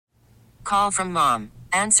Call from mom.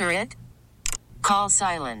 Answer it. Call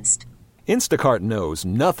silenced. Instacart knows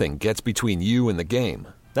nothing gets between you and the game.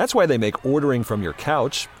 That's why they make ordering from your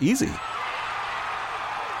couch easy.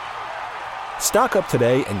 Stock up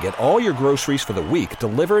today and get all your groceries for the week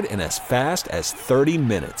delivered in as fast as 30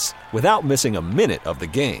 minutes without missing a minute of the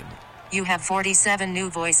game. You have 47 new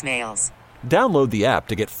voicemails. Download the app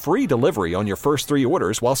to get free delivery on your first 3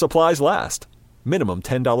 orders while supplies last. Minimum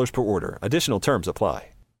 $10 per order. Additional terms apply.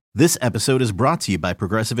 This episode is brought to you by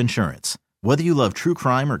Progressive Insurance. Whether you love true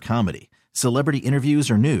crime or comedy, celebrity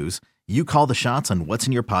interviews or news, you call the shots on what's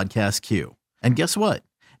in your podcast queue. And guess what?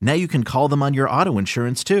 Now you can call them on your auto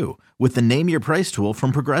insurance too with the Name Your Price tool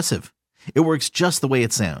from Progressive. It works just the way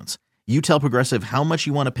it sounds. You tell Progressive how much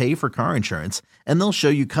you want to pay for car insurance, and they'll show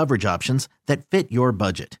you coverage options that fit your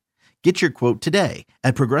budget. Get your quote today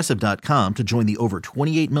at Progressive.com to join the over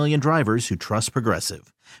 28 million drivers who trust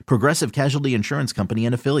Progressive. Progressive Casualty Insurance Company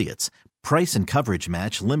and Affiliates. Price and coverage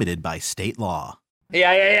match limited by state law.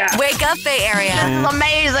 Yeah. Wake up, Bay Area. This is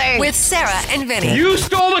amazing. With Sarah and Vinny. You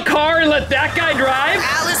stole the car and let that guy drive?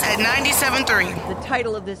 Alice at 97.3. The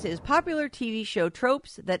title of this is Popular TV Show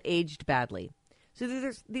Tropes That Aged Badly. So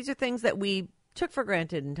these are things that we took for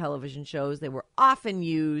granted in television shows. They were often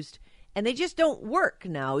used, and they just don't work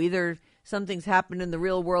now. Either something's happened in the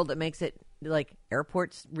real world that makes it like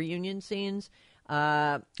airports reunion scenes.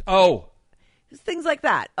 Things like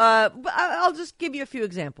that. I'll just give you a few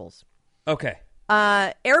examples. Okay.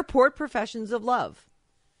 Airport professions of love.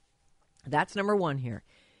 That's number one here.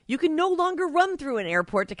 You can no longer run through an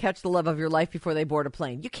airport to catch the love of your life before they board a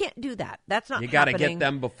plane. You can't do that. That's not happening. You got to get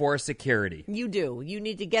them before security. You do. You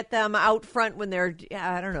need to get them out front when they're,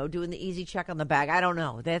 doing the easy check on the bag. I don't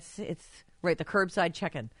know. It's right, the curbside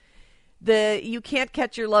check-in. You can't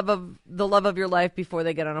catch the love of your life before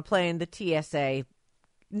they get on a plane. The TSA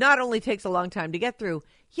not only takes a long time to get through,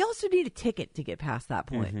 you also need a ticket to get past that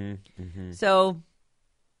point. So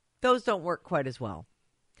those don't work quite as well.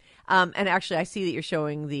 And actually, I see that you're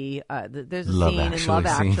showing there's a scene in Love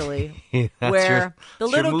Actually where the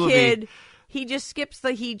little kid, he just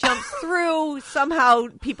he jumps through. Somehow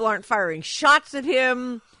people aren't firing shots at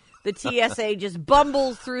him. The TSA just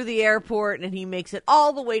bumbles through the airport and he makes it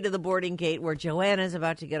all the way to the boarding gate where Joanna's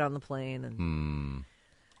about to get on the plane. And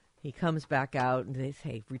he comes back out and they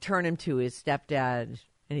say, return him to his stepdad.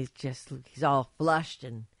 And he's all flushed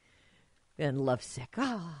and lovesick.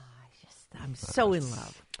 Oh, I'm so in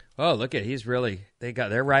love. Oh, look at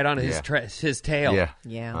they're right on his tail. Yeah.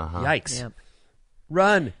 Yikes. Yeah.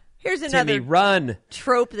 Run. Here's another run.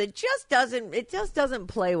 trope that just doesn't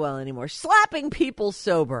play well anymore. Slapping people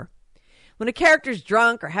sober. When a character's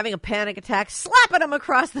drunk or having a panic attack, slapping them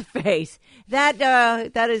across the face.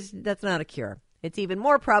 That's not a cure. It's even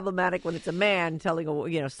more problematic when it's a man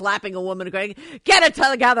slapping a woman and going, "Get it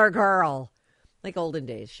together, girl." Like olden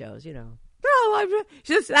days shows, Oh,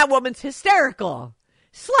 that woman's hysterical.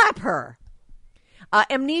 Slap her.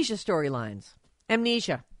 Amnesia storylines.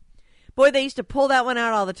 Amnesia. Boy, they used to pull that one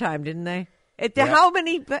out all the time, didn't they? How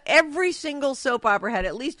many? Every single soap opera had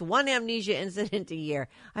at least one amnesia incident a year.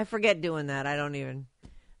 I forget doing that.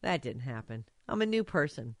 That didn't happen. I'm a new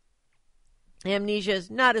person. Amnesia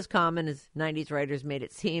is not as common as 90s writers made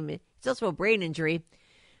it seem. It's also a brain injury.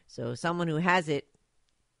 So someone who has it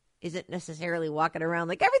isn't necessarily walking around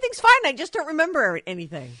like, everything's fine, I just don't remember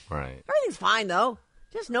anything. Right. Everything's fine, though.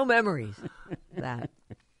 Just no memories. That.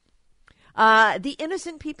 The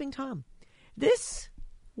Innocent Peeping Tom. This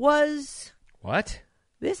was... What?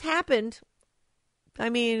 This happened.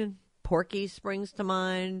 I mean, Porky springs to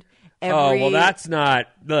mind. That's not...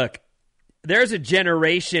 Look, there's a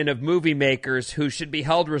generation of movie makers who should be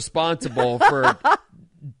held responsible for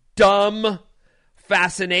dumb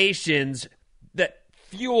fascinations that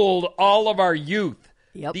fueled all of our youth.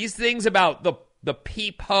 Yep. These things about the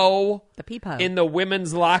peep-ho in the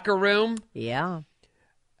women's locker room. Yeah.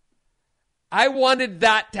 I wanted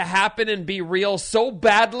that to happen and be real so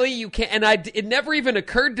badly you can't. And it never even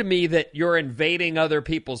occurred to me that you're invading other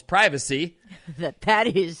people's privacy. That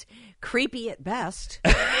is creepy at best.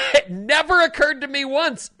 It never occurred to me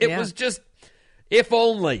once. It was just, if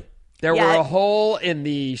only. There were a hole in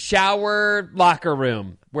the shower locker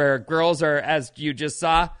room where girls are, as you just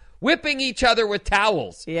saw, whipping each other with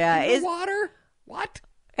towels. Yeah. In the water? What?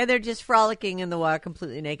 And they're just frolicking in the water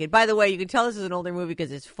completely naked. By the way, you can tell this is an older movie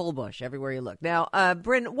because it's full bush everywhere you look. Now,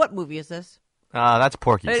 Bryn, what movie is this? That's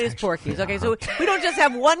Porky's. It is Porky's. Okay, so we don't just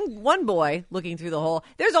have one boy looking through the hole.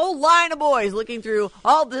 There's a whole line of boys looking through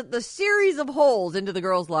all the series of holes into the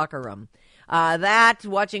girls' locker room.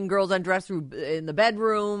 Watching girls undress in the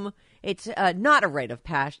bedroom. It's not a rite of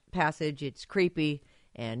passage. It's creepy.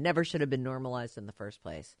 and never should have been normalized in the first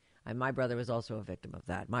place. And my brother was also a victim of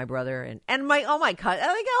that. My brother and my cousin,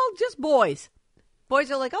 like, just boys.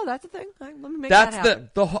 Boys are like, oh, that's a thing. Let me make that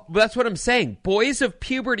happen. That's what I'm saying. Boys of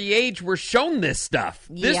puberty age were shown this stuff.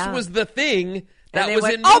 This was the thing that was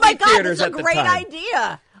in movie oh my God, theaters this is at a the time. great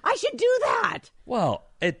idea. I should do that. Well,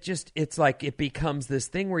 it's like it becomes this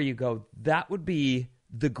thing where you go, that would be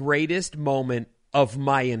the greatest moment of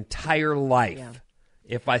my entire life. Yeah.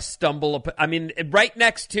 If I stumble upon, I mean, right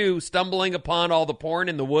next to stumbling upon all the porn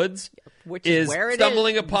in the woods, which is where it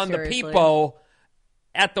stumbling is, upon seriously. the peepo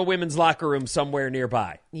at the women's locker room somewhere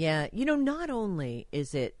nearby. Yeah. Not only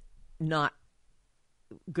is it not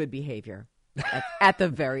good behavior, at the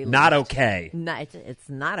very least. Not okay. It's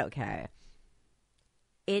not okay.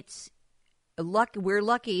 It's we're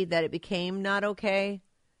lucky that it became not okay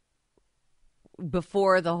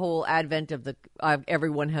before the whole advent of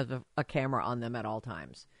everyone has a camera on them at all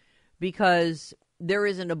times, because there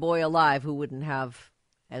isn't a boy alive who wouldn't have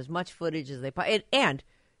as much footage as they and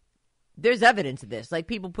there's evidence of this, like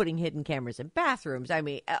people putting hidden cameras in bathrooms. I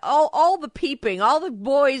mean, all the peeping, all the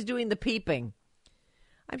boys doing the peeping.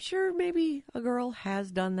 I'm sure maybe a girl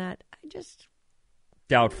has done that. I just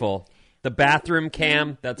doubtful. The bathroom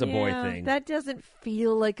cam, that's a boy thing. That doesn't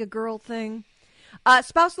feel like a girl thing.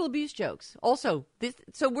 Spousal abuse jokes. Also,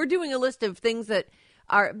 so we're doing a list of things that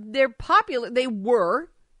they're popular. They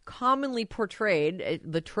were commonly portrayed,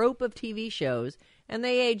 the trope of TV shows, and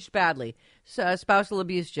they aged badly. So, spousal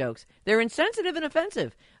abuse jokes. They're insensitive and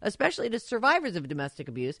offensive, especially to survivors of domestic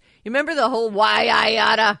abuse. You remember the whole "why I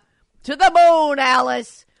oughta to the moon,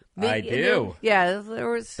 Alice"? I do. Yeah, there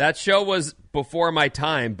was that show was before my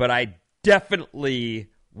time, but I definitely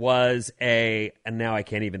was and now I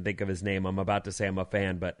can't even think of his name. I'm about to say I'm a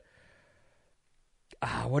fan, but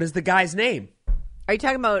what is the guy's name? Are you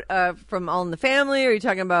talking about from All in the Family? Or are you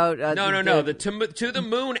talking about no? The To the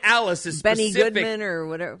Moon Alice is Benny specific. Goodman or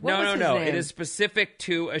whatever. What No. was his name? It is specific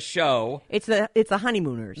to a show. It's the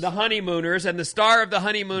Honeymooners. The Honeymooners, and the star of the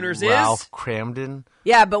Honeymooners Ralph is Cramden.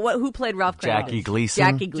 Yeah, but who played Ralph Cramden? Jackie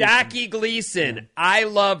Gleason. Jackie Gleason. I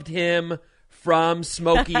loved him from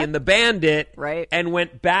Smokey and the Bandit, right? And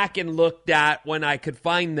went back and looked at, when I could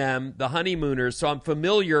find them, the Honeymooners. So I'm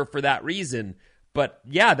familiar for that reason. But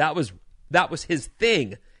yeah, that was his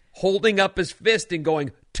thing, holding up his fist and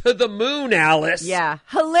going, "To the moon, Alice." Yeah,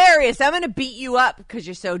 hilarious. I'm going to beat you up because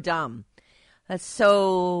you're so dumb. That's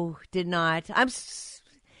so did not. A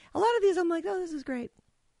lot of these I'm like, oh, this is great.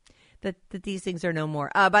 That these things are no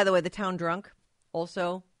more. By the way, the Town Drunk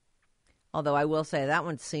also. Although I will say that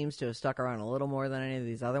one seems to have stuck around a little more than any of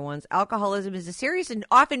these other ones. Alcoholism is a serious and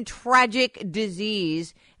often tragic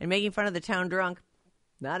disease, and making fun of the town drunk,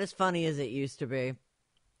 not as funny as it used to be.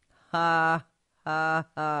 Ha, ha,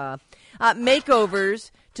 ha.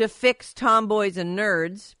 Makeovers to fix tomboys and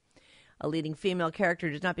nerds. A leading female character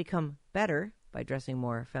does not become better by dressing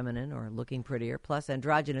more feminine or looking prettier. Plus,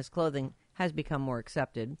 androgynous clothing has become more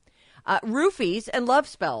accepted. Roofies and love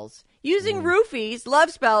spells. Using roofies, love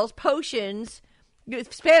spells, potions,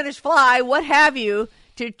 Spanish fly, what have you,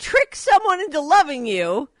 to trick someone into loving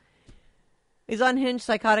you is unhinged,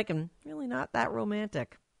 psychotic, and really not that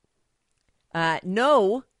romantic.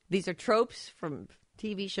 No, these are tropes from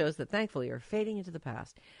TV shows that thankfully are fading into the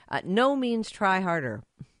past. No means try harder.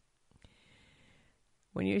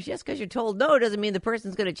 Just because you're told no doesn't mean the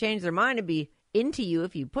person's going to change their mind and be into you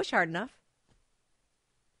if you push hard enough.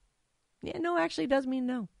 Yeah, no actually does mean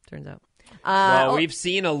no, turns out. We've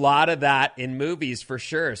seen a lot of that in movies for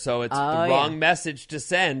sure. So it's the wrong message to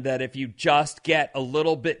send that if you just get a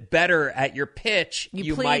little bit better at your pitch,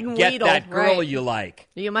 you might get wheedle, that girl right. you like.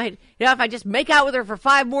 You might, if I just make out with her for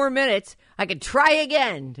 5 more minutes, I could try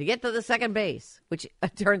again to get to the second base, which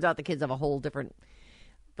turns out the kids have a whole different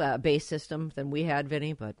base system than we had,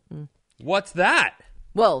 Vinny. But what's that?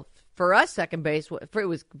 Well, for us, second base,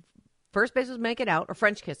 first base was make it out or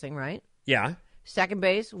French kissing, right? Yeah. Second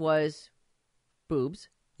base was boobs.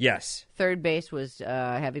 Yes. Third base was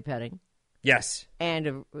heavy petting. Yes.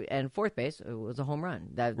 And fourth base was a home run.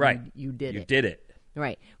 Right. You did it. You did it.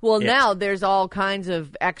 Right. Well, now there's all kinds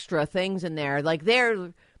of extra things in there. Like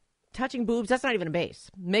they're touching boobs. That's not even a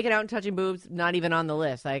base. Making out and touching boobs, not even on the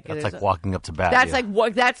list. Like that's like walking up to bat.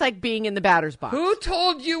 That's like being in the batter's box. Who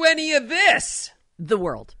told you any of this? The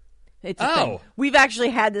world. It's a thing. We've actually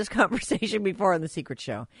had this conversation before on The Secret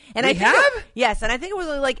Show. And we have? Yes, and I think it was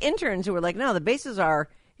like interns who were like, no, the bases it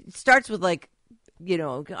starts with like,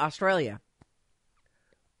 Australia.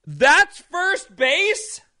 That's first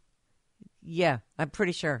base? Yeah, I'm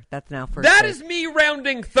pretty sure that's now first That base. is me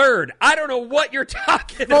rounding third. I don't know what you're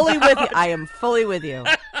talking fully about. with you. I am fully with you.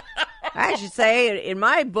 I should say, in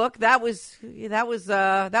my book, that was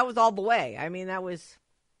all the way. I mean, that was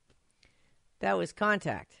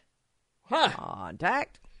contact. Huh.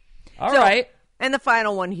 Contact. All right. And the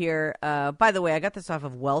final one here, by the way, I got this off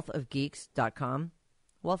of wealthofgeeks.com.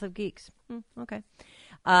 Wealth of Geeks. Okay.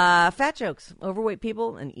 Fat jokes. Overweight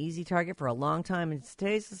people, an easy target for a long time. And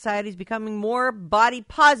today's society is becoming more body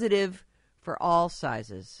positive for all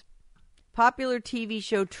sizes. Popular TV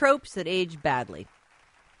show tropes that age badly.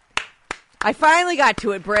 I finally got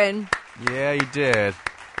to it, Bryn. Yeah, you did.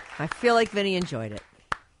 I feel like Vinny enjoyed it.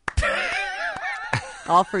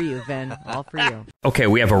 All for you, Vin. All for you. Okay,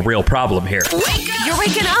 we have a real problem here. You're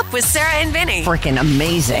waking up with Sarah and Vinny. Freaking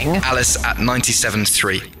amazing. Alice at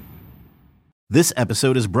 97.3. This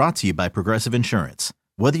episode is brought to you by Progressive Insurance.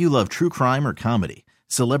 Whether you love true crime or comedy,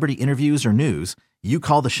 celebrity interviews or news, you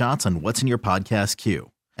call the shots on what's in your podcast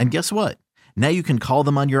queue. And guess what? Now you can call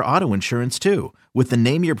them on your auto insurance too with the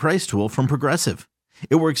Name Your Price tool from Progressive.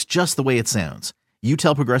 It works just the way it sounds. You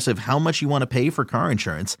tell Progressive how much you want to pay for car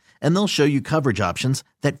insurance, and they'll show you coverage options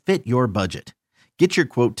that fit your budget. Get your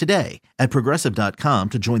quote today at Progressive.com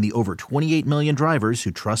to join the over 28 million drivers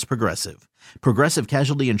who trust Progressive. Progressive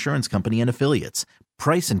Casualty Insurance Company and Affiliates.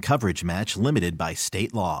 Price and coverage match limited by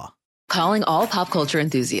state law. Calling all pop culture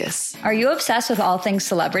enthusiasts. Are you obsessed with all things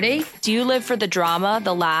celebrity? Do you live for the drama,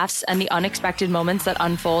 the laughs, and the unexpected moments that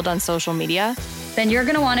unfold on social media? Then you're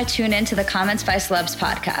going to want to tune in to the Comments by Celebs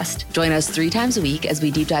podcast. Join us 3 times a week as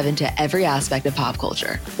we deep dive into every aspect of pop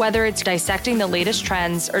culture. Whether it's dissecting the latest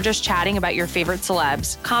trends or just chatting about your favorite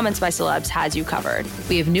celebs, Comments by Celebs has you covered.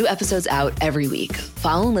 We have new episodes out every week.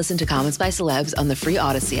 Follow and listen to Comments by Celebs on the free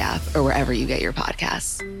Odyssey app or wherever you get your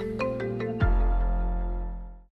podcasts.